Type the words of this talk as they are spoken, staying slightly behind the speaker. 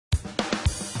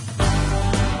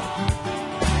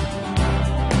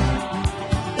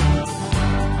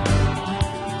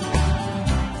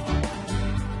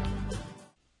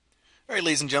Alright,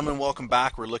 ladies and gentlemen, welcome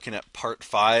back. We're looking at part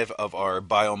 5 of our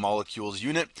biomolecules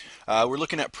unit. We're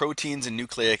looking at proteins and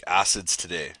nucleic acids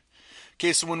today.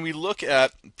 Okay, so when we look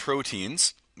at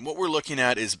proteins, what we're looking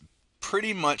at is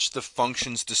pretty much the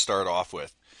functions to start off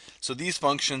with. So these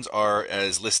functions are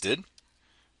as listed.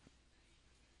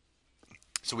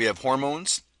 So we have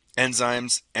hormones,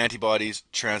 enzymes, antibodies,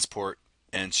 transport,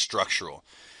 and structural.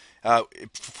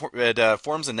 It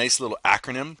forms a nice little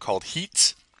acronym called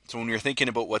HEATS. So when you're thinking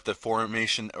about what the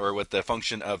formation or what the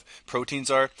function of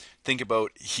proteins are, think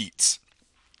about HEATS.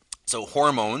 So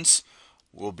hormones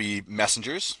will be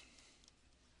messengers.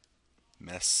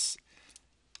 Enzymes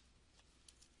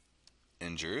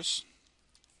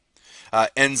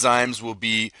will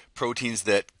be proteins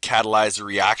that catalyze a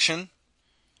reaction.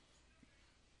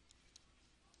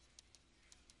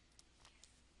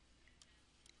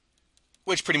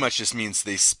 Which pretty much just means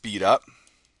they speed up.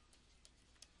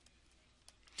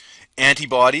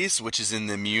 Antibodies, which is in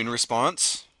the immune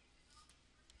response.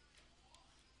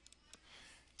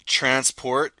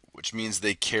 Transport, which means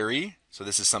they carry. So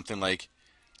this is something like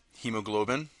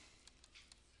hemoglobin.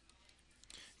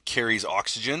 Carries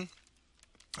oxygen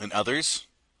and others.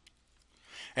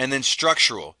 And then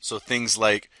structural, so things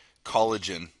like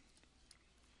collagen,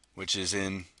 which is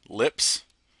in lips,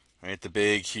 right? The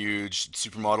big, huge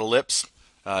supermodel lips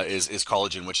is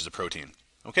collagen, which is a protein.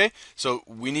 Okay, so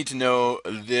we need to know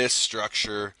this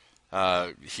structure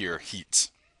here, HEATS.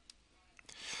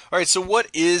 All right, so what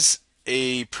is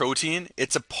a protein?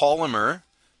 It's a polymer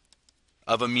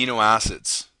of amino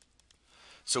acids.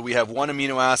 So we have one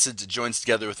amino acid that joins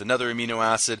together with another amino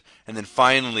acid, and then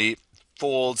finally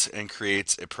folds and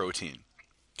creates a protein.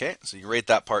 Okay, so you write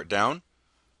that part down.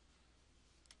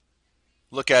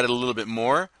 Look at it a little bit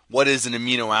more. What is an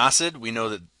amino acid? We know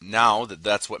that now that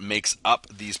that's what makes up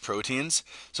these proteins.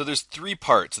 So there's three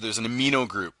parts. There's an amino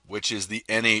group, which is the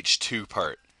NH2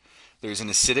 part. There's an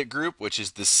acidic group, which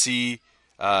is the C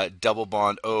double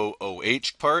bond O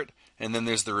OH part, and then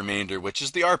there's the remainder, which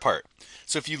is the R part.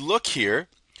 So if you look here,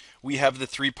 we have the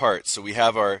three parts. So we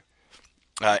have our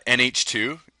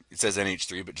NH2. It says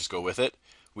NH3, but just go with it.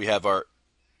 We have our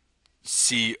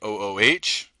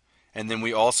COOH. And then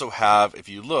we also have, if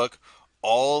you look,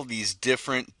 all these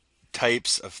different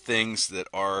types of things that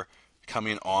are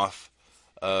coming off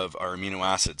of our amino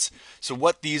acids. So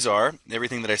what these are,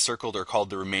 everything that I circled are called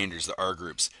the remainders, the R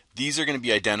groups. These are going to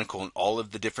be identical in all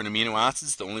of the different amino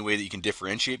acids. The only way that you can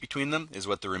differentiate between them is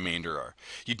what the remainder are.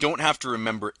 You don't have to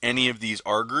remember any of these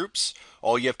R groups.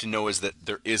 All you have to know is that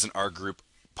there is an R group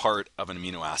part of an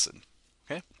amino acid.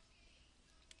 Okay?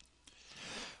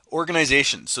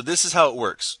 Organization. So this is how it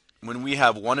works. When we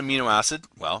have one amino acid,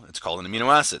 well, it's called an amino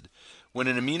acid. When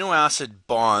an amino acid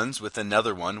bonds with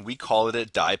another one, we call it a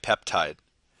dipeptide.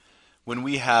 When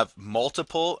we have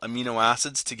multiple amino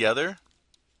acids together,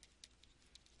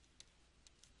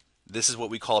 this is what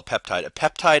we call a peptide. A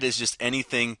peptide is just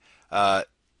anything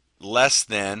less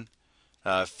than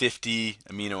 50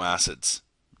 amino acids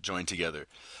joined together.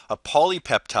 A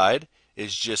polypeptide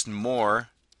is just more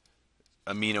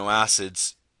amino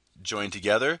acids joined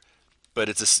together, but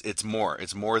it's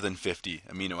more than 50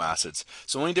 amino acids.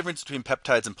 So the only difference between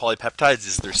peptides and polypeptides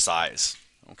is their size.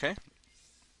 Okay?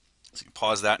 So you can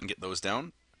pause that and get those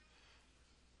down.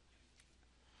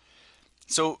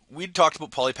 So we talked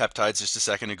about polypeptides just a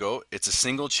second ago. It's a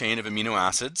single chain of amino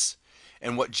acids,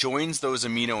 and what joins those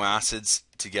amino acids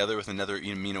together with another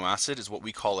amino acid is what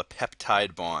we call a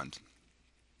peptide bond.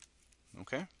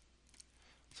 Okay?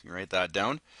 So you write that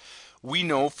down. We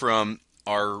know from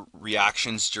our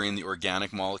reactions during the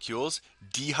organic molecules,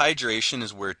 dehydration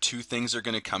is where two things are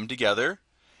going to come together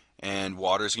and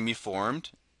water is going to be formed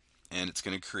and it's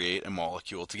going to create a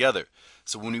molecule together.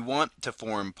 So when we want to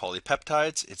form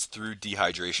polypeptides, it's through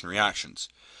dehydration reactions.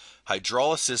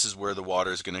 Hydrolysis is where the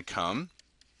water is going to come,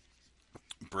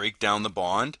 break down the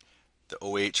bond. The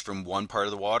OH from one part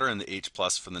of the water and the H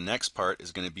plus from the next part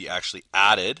is going to be actually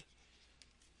added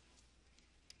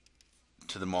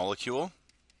to the molecule.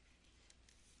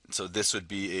 So this would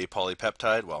be a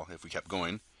polypeptide, well, if we kept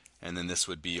going, and then this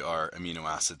would be our amino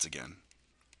acids again.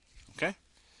 Okay?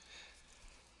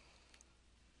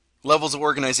 Levels of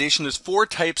organization. There's 4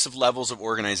 types of levels of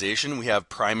organization. We have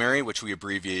primary, which we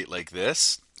abbreviate like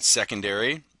this,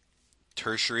 secondary,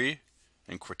 tertiary,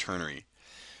 and quaternary.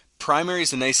 Primary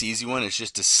is a nice easy one. It's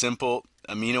just a simple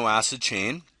amino acid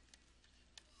chain,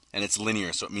 and it's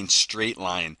linear, so it means straight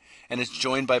line. And it's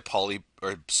joined by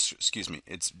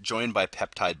it's joined by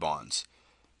peptide bonds.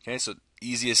 Okay, so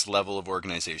easiest level of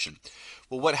organization.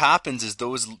 Well, what happens is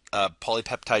those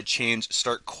polypeptide chains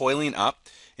start coiling up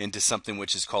into something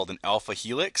which is called an alpha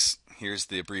helix. Here's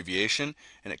the abbreviation,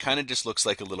 and it kind of just looks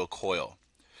like a little coil.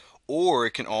 Or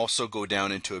it can also go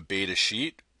down into a beta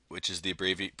sheet, which is the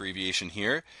abbreviation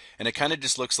here, and it kind of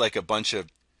just looks like a bunch of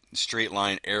straight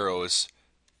line arrows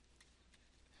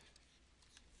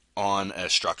on a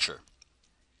structure.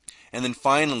 And then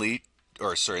finally,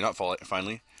 or sorry, not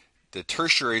finally, the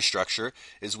tertiary structure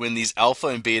is when these alpha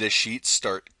and beta sheets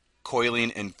start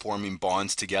coiling and forming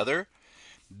bonds together.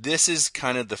 This is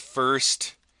kind of the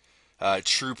first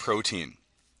true protein.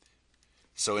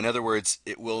 So in other words,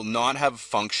 it will not have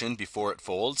function before it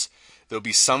folds. There'll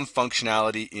be some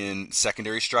functionality in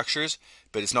secondary structures,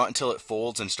 but it's not until it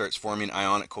folds and starts forming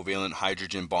ionic covalent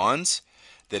hydrogen bonds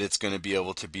that it's going to be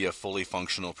able to be a fully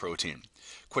functional protein.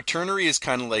 Quaternary is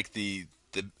kind of like the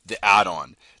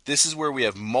add-on. This is where we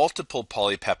have multiple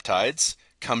polypeptides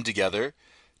come together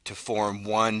to form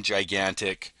one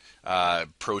gigantic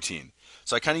protein.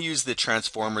 So I kind of use the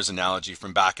transformers analogy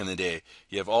from back in the day.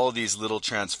 You have all of these little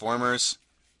transformers.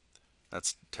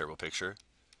 That's a terrible picture.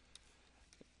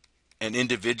 And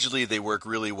individually they work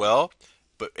really well,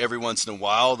 but every once in a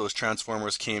while those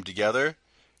transformers came together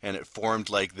and it formed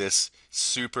like this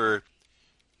super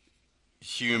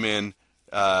human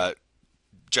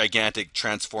gigantic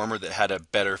transformer that had a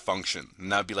better function.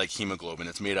 And that would be like hemoglobin.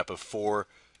 It's made up of 4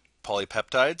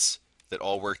 polypeptides that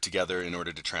all work together in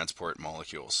order to transport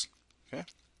molecules. Okay?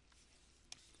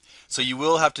 So you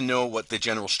will have to know what the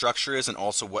general structure is and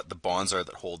also what the bonds are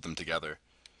that hold them together.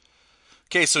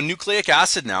 Okay, so nucleic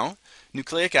acid now.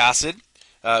 Nucleic acid,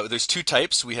 there's 2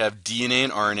 types. We have DNA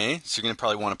and RNA. So you're going to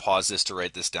probably want to pause this to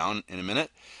write this down in a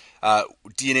minute.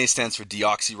 DNA stands for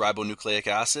deoxyribonucleic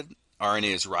acid.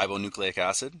 RNA is ribonucleic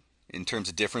acid. In terms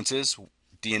of differences,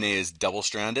 DNA is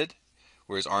double-stranded,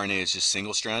 whereas RNA is just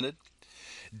single-stranded.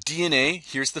 DNA,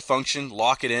 here's the function,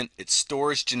 lock it in. It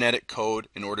stores genetic code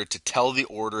in order to tell the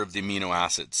order of the amino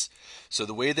acids. So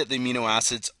the way that the amino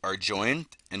acids are joined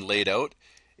and laid out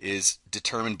is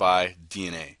determined by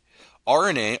DNA.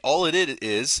 RNA, all it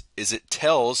is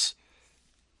it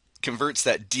converts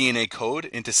that DNA code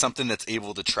into something that's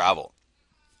able to travel.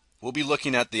 We'll be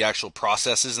looking at the actual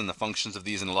processes and the functions of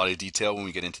these in a lot of detail when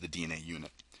we get into the DNA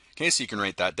unit. Okay, so you can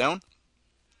write that down.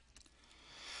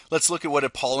 Let's look at what a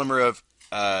polymer of,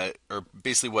 or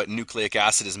basically what nucleic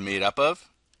acid is made up of.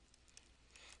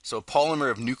 So a polymer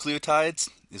of nucleotides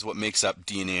is what makes up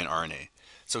DNA and RNA.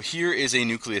 So here is a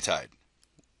nucleotide,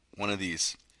 one of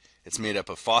these. It's made up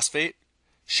of phosphate,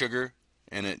 sugar,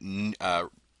 and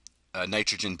a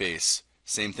nitrogen base.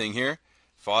 Same thing here,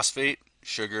 phosphate,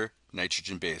 sugar,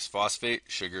 nitrogen base. Phosphate,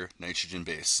 sugar, nitrogen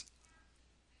base.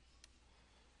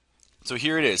 So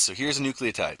here it is. So here's a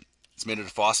nucleotide. It's made out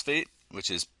of phosphate,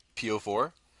 which is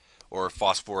PO4, or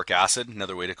phosphoric acid,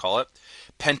 another way to call it.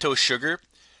 Pentose sugar.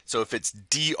 So if it's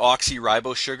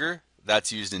deoxyribose sugar,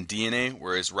 that's used in DNA,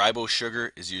 whereas ribose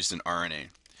sugar is used in RNA.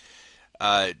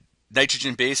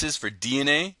 Nitrogen bases for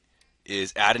DNA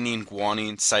is adenine,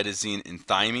 guanine, cytosine, and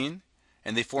thymine.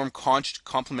 And they form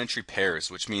complementary pairs,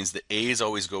 which means the A's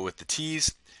always go with the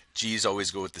T's, G's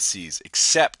always go with the C's,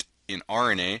 except in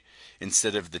RNA,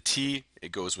 instead of the T,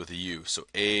 it goes with a U. So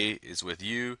A is with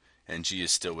U, and G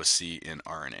is still with C in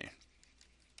RNA.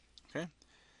 Okay?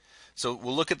 So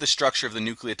we'll look at the structure of the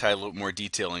nucleotide in a little more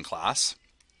detail in class.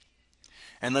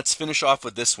 And let's finish off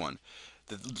with this one.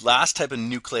 The last type of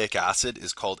nucleic acid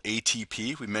is called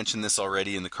ATP. We mentioned this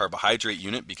already in the carbohydrate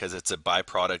unit because it's a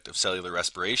byproduct of cellular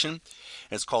respiration. And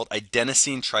it's called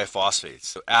adenosine triphosphate.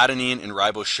 So adenine and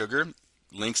ribose sugar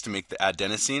links to make the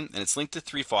adenosine, and it's linked to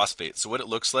 3-phosphate. So what it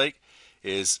looks like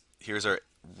is, here's our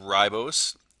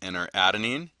ribose and our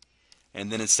adenine,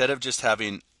 and then instead of just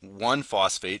having 1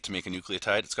 phosphate to make a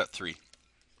nucleotide, it's got 3.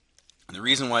 And the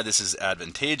reason why this is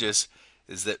advantageous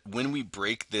is that when we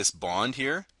break this bond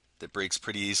here, that breaks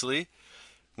pretty easily,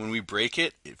 when we break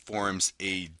it, it forms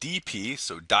a DP,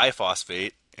 so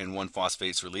diphosphate, and 1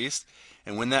 phosphate is released.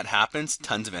 And when that happens,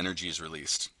 tons of energy is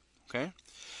released. Okay?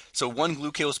 So 1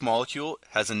 glucose molecule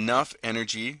has enough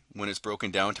energy when it's broken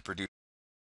down to produce.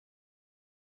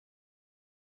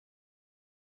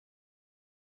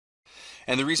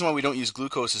 And the reason why we don't use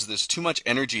glucose is there's too much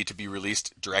energy to be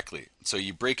released directly. So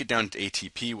you break it down to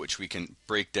ATP, which we can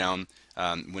break down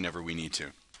whenever we need to.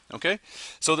 Okay,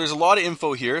 so there's a lot of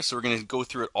info here, so we're going to go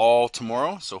through it all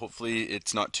tomorrow. So hopefully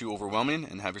it's not too overwhelming,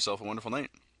 and have yourself a wonderful night.